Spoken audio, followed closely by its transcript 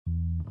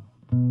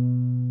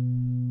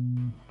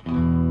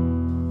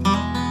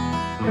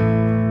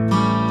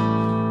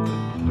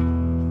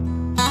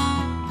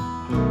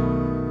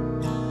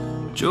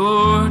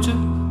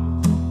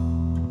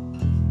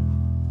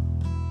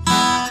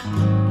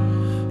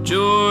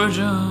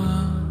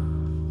Georgia,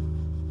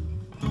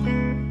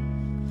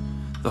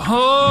 the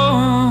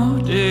whole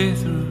day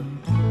through.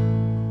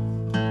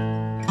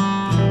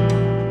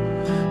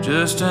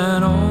 Just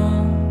an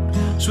old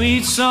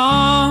sweet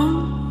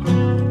song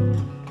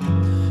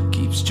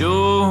keeps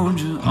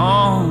Georgia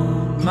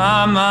on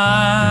my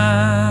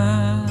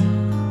mind.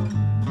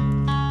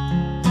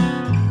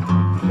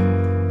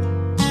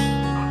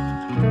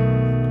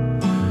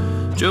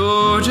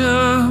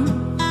 Georgia,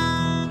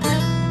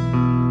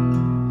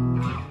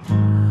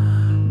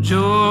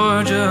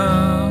 Georgia,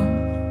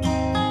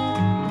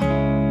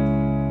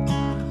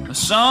 a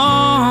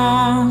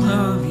song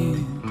of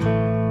you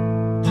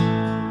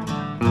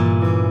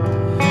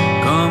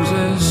comes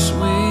as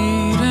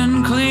sweet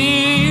and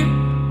clear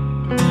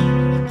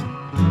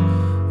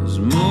as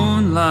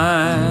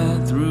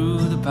moonlight through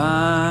the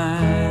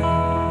pines.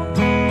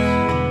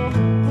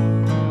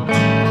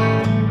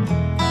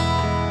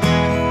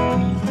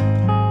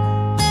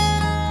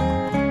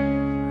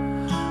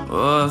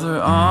 Other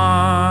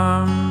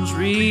arms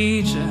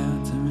reach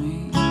out to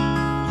me,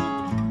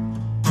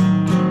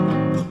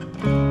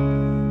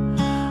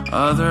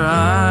 other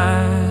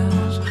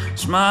eyes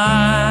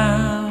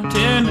smile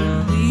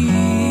tenderly,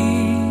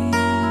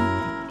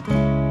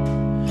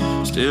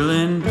 still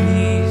in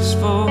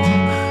peaceful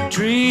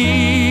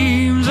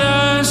dreams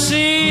I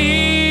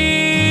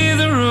see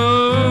the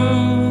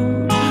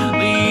road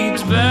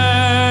leads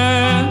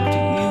back to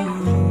you.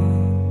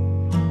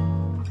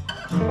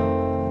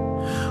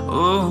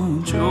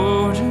 Oh,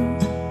 Georgia,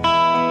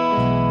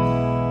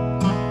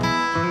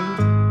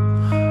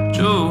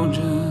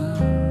 Georgia,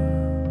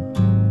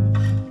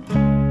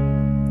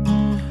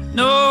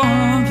 no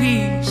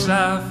peace I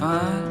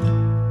find,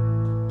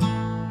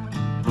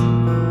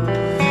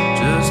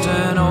 just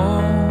an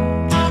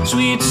old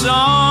sweet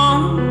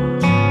song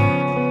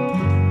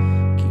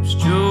keeps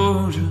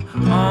Georgia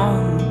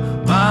on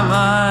my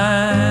mind.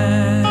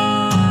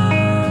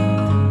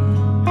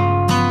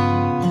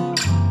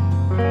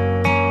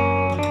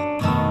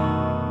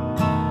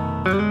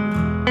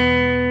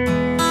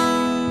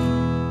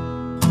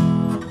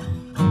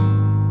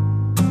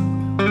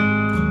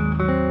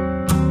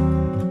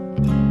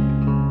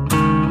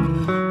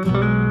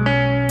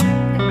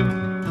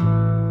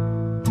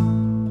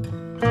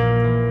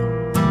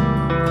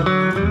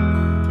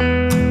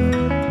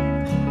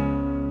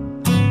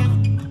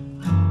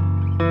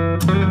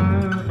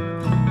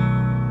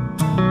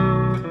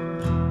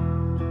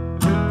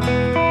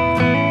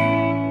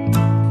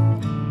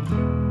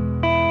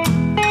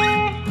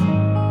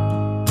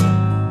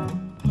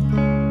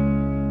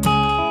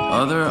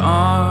 Other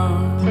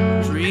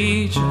arms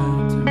reach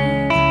out to me,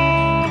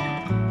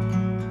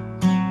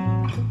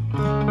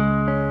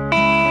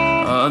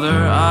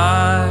 other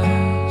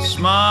eyes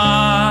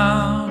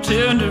smile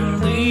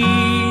tenderly,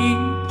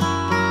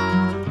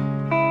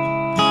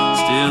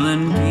 still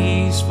in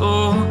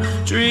peaceful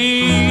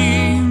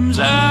dreams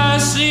I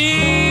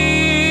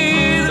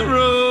see the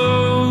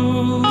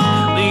road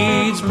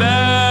leads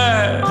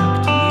back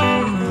to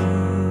you.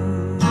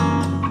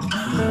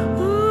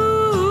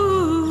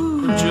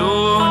 Ooh,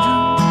 Georgia,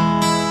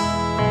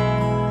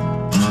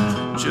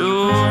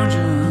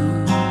 Georgia,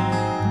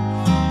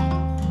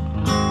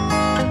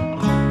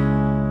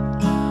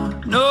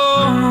 no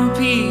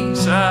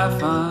peace I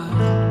find,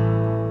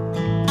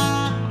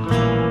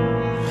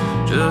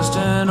 just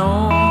an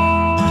old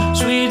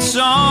sweet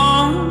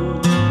song